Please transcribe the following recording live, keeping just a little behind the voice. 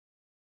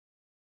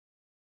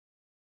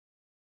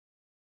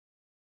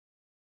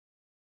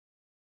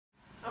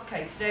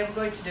Okay, today we're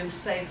going to do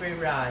savoury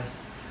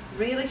rice.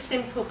 Really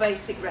simple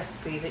basic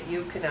recipe that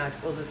you can add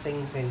other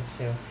things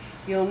into.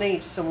 You'll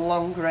need some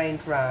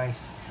long-grained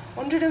rice.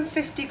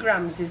 150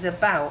 grams is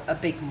about a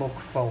big mug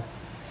full.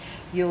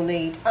 You'll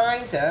need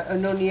either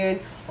an onion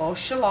or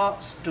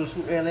shallots,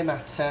 doesn't really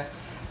matter,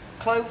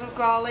 clove of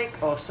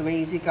garlic or some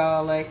easy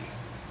garlic,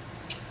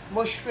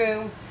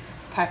 mushroom,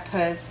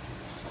 peppers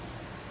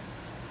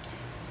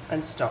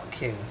and stock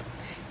cube.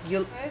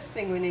 The first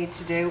thing we need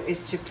to do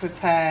is to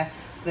prepare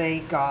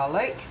the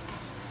garlic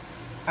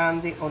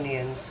and the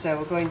onions. So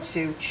we're going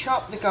to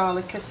chop the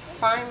garlic as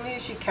finely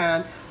as you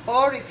can,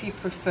 or if you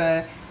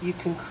prefer you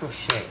can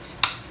crush it.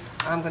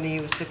 I'm going to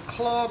use the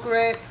claw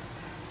grip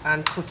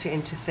and cut it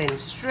into thin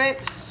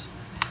strips,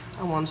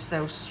 and once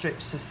those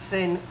strips are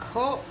thin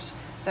cut,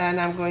 then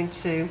I'm going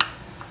to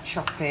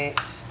chop it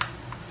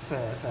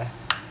further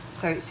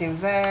so it's in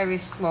very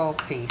small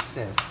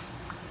pieces.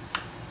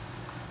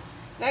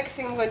 Next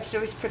thing I'm going to do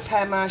is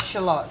prepare my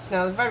shallots.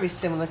 Now they're very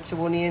similar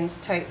to onions.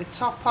 Take the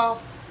top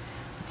off,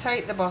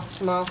 take the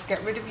bottom off,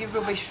 get rid of your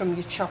rubbish from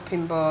your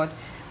chopping board,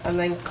 and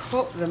then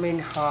cut them in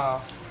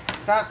half.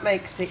 That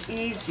makes it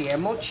easier,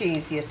 much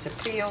easier to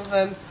peel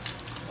them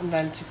and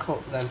then to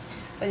cut them.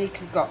 Then you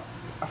can got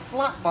a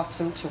flat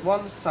bottom to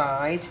one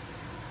side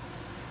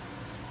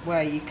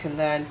where you can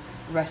then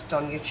rest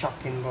on your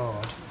chopping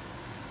board.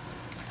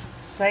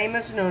 Same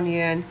as an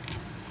onion.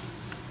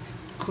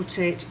 Cut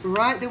it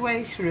right the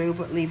way through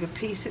but leave a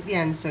piece at the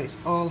end so it's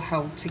all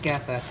held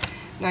together.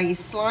 Now your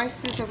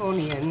slices of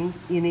onion,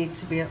 you need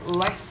to be at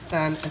less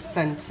than a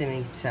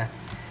centimetre.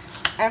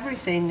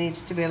 Everything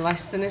needs to be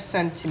less than a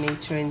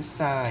centimetre in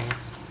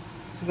size.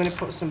 So I'm going to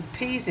put some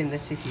peas in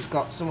this if you've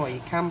got some, or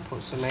you can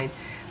put some in.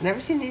 And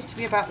everything needs to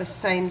be about the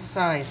same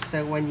size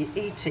so when you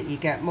eat it you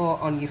get more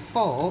on your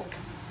fork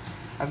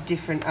of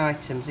different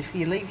items. If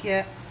you leave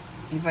your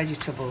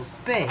vegetables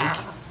big,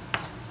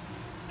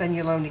 then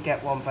you'll only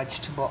get one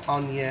vegetable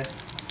on your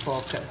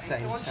fork at the same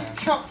time. Once you've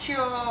chopped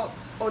your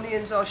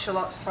onions or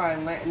shallots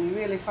finely, and you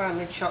really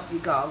finely chop your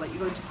garlic,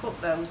 you're going to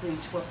put those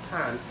into a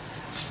pan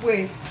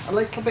with a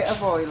little bit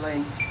of oil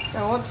in.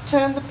 Now I want to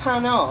turn the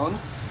pan on,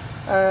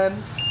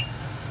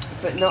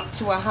 but not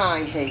to a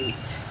high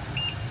heat.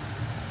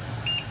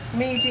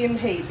 Medium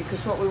heat,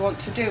 because what we want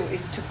to do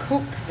is to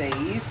cook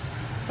these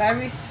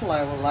very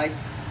slowly,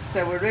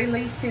 so we're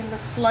releasing the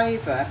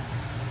flavour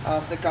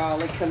of the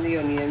garlic and the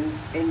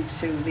onions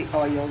into the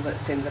oil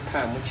that's in the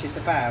pan, which is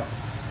about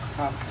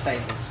half a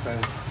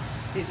tablespoon,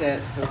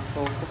 dessert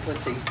spoonful, a couple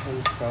of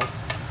teaspoons full.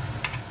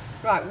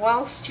 Right,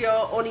 whilst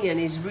your onion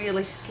is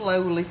really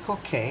slowly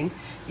cooking,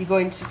 you're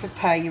going to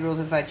prepare your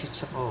other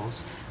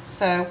vegetables.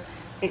 So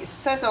it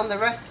says on the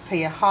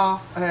recipe a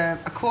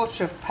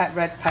quarter of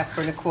red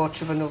pepper and a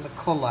quarter of another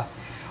colour.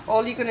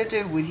 All you're going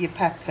to do with your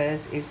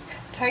peppers is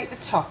take the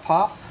top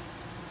off,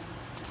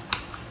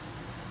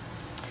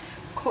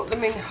 cut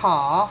them in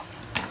half,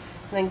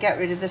 and then get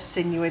rid of the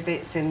sinewy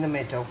bits in the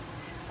middle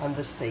and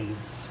the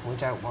seeds. We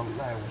don't want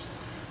those.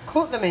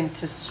 Cut them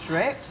into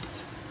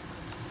strips.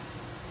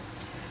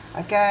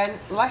 Again,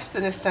 less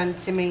than a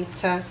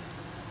centimetre,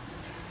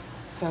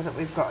 so that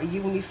we've got a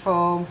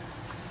uniform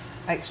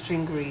extra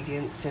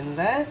ingredients in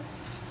there.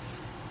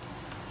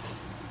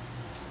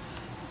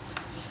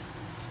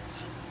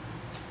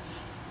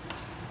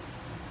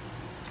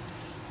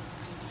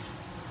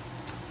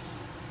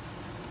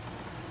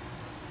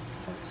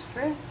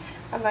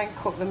 And then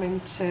cut them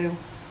into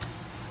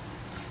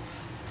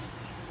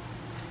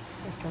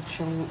little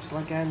chunks,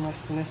 again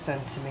less than a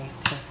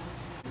centimetre.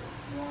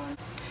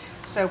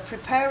 So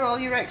prepare all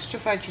your extra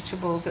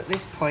vegetables at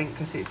this point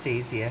because it's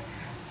easier.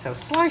 So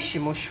slice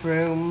your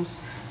mushrooms,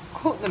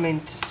 cut them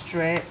into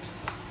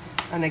strips,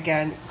 and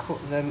again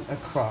cut them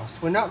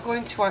across. We're not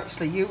going to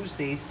actually use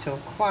these till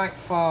quite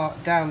far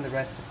down the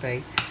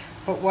recipe,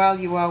 but while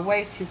you are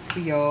waiting for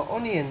your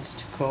onions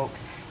to cook,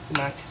 you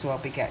might as well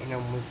be getting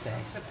on with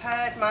this.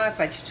 Prepared my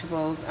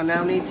vegetables, I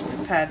now need to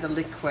prepare the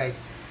liquid.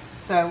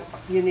 So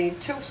you need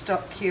 2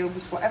 stock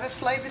cubes, whatever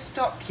flavour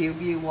stock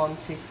cube you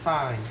want is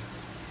fine.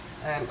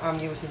 I'm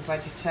using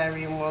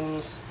vegetarian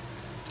ones,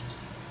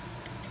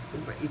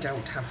 but you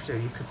don't have to.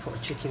 You could put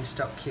a chicken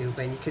stock cube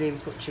in. You can even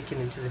put chicken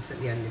into this at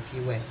the end if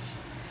you wish.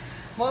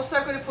 I'm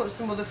also going to put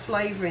some other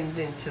flavourings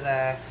into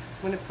there.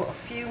 I'm going to put a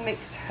few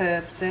mixed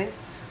herbs in,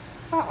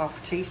 about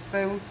half a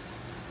teaspoon.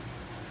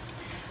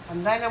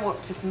 And then I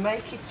want to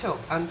make it up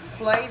and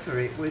flavour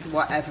it with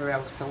whatever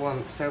else I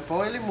want. So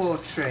boiling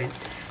water in,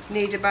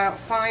 need about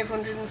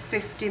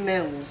 550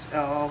 mils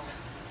of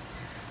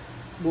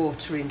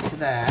water into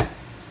there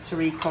to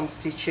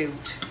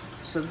reconstitute.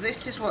 So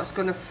this is what's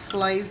going to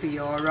flavour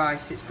your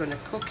rice. It's going to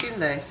cook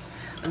in this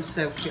and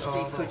soak it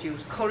all up. You could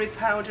use curry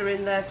powder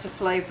in there to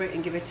flavour it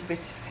and give it a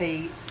bit of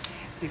heat.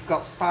 If you've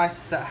got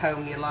spices at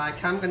home you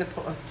like, I'm going to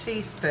put a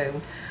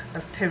teaspoon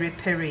of piri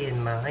piri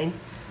in mine.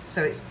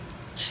 So it's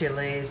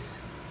chilies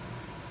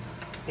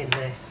in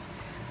this,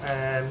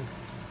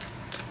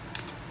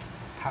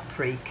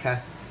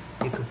 paprika,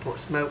 you can put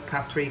smoked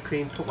paprika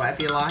in, put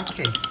whatever you like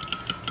in.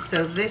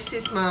 So this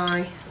is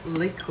my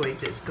liquid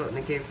that's going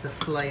to give the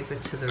flavour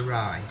to the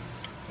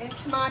rice.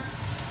 Into my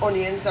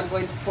onions I'm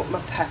going to put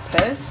my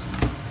peppers,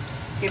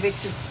 give it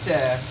a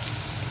stir.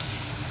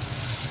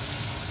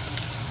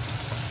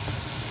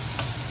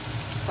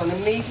 On a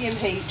medium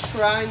heat,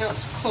 try not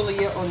to colour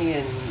your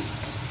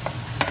onions.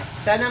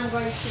 Then I'm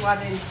going to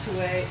add into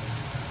it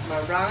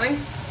my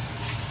rice.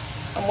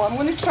 And what I'm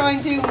going to try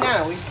and do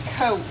now is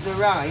coat the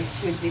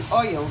rice with the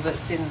oil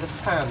that's in the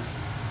pan.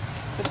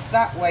 Because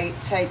that way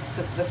it takes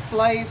up the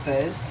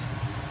flavours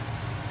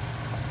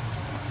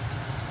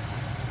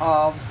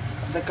of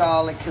the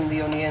garlic and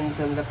the onions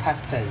and the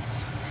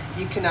peppers.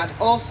 You can add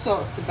all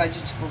sorts of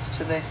vegetables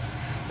to this.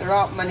 There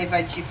aren't many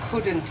veg you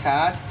couldn't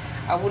add.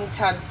 I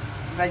wouldn't add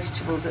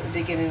vegetables at the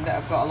beginning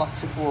that have got a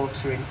lot of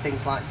water in,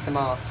 things like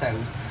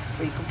tomatoes,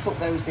 but you can put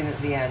those in at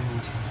the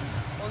end.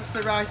 Once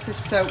the rice has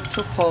soaked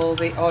up all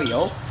the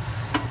oil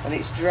and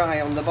it's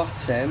dry on the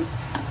bottom,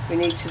 we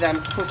need to then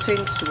put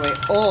into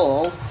it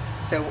all,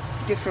 so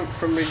different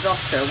from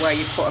risotto where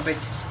you put a bit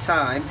at a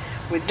time.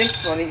 With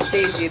this one it's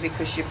easier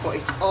because you put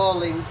it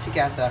all in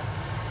together.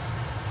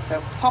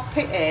 So pop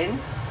it in,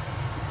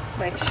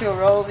 make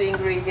sure all the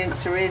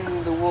ingredients are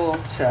in the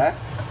water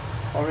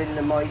or in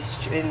the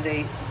moisture, in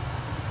the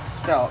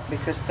stock,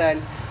 because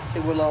then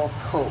they will all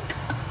cook.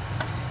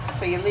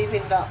 So you're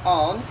leaving that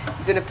on.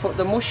 You're going to put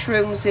the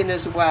mushrooms in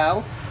as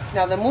well.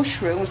 Now the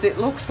mushrooms, it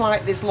looks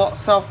like there's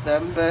lots of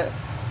them, but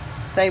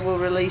they will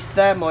release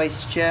their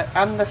moisture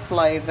and the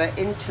flavour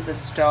into the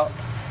stock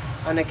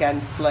and again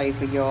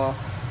flavour your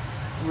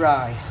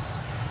rice.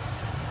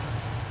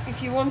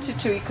 If you wanted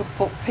to, you could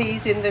put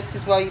peas in this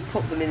as well. You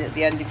put them in at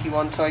the end if you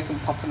want, or you can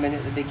pop them in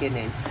at the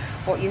beginning.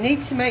 What you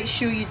need to make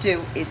sure you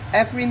do is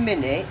every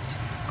minute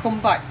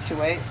come back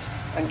to it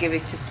and give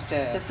it a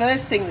stir. The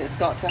first thing that's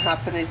got to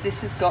happen is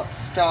this has got to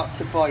start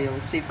to boil.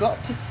 So you've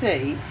got to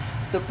see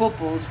the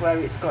bubbles where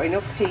it's got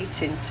enough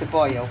heat in to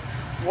boil.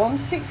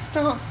 Once it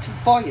starts to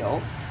boil,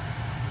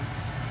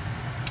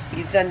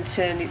 you then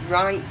turn it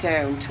right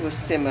down to a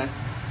simmer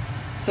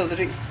so that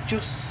it's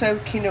just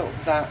soaking up,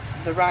 that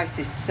the rice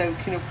is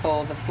soaking up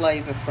all the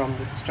flavour from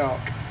the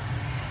stock.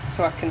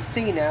 So I can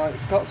see now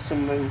it's got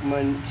some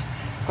movement,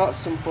 got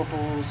some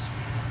bubbles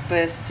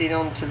bursting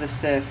onto the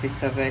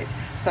surface of it.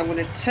 So I'm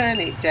going to turn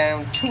it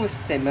down to a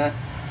simmer,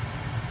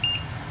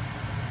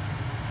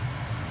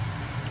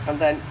 and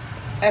then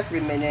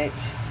every minute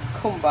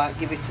come back,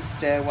 give it a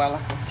stir while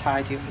I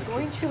tidy up. If you're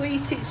going to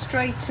eat it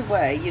straight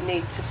away, you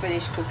need to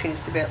finish cooking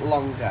it a bit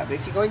longer. But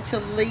if you're going to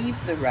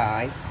leave the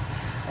rice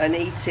and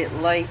eat it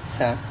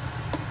later,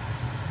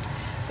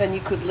 then you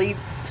could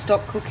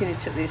stop cooking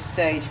it at this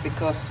stage,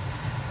 because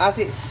as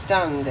it's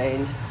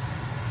standing,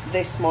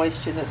 this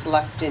moisture that's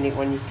left in it,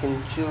 when you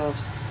can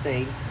just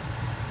see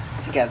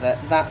together,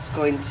 that's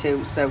going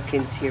to soak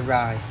into your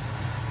rice.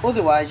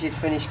 Otherwise you'd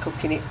finish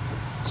cooking it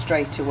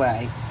straight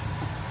away.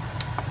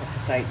 Like I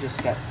say, it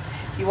just gets,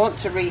 you want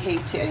to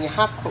reheat it and you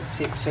have cooked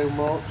it too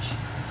much,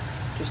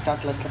 just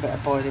add a little bit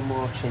of boiling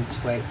water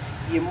into it.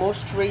 You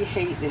must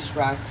reheat this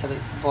rice till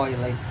it's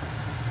boiling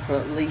for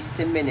at least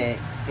a minute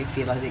if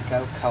you let it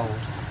go cold.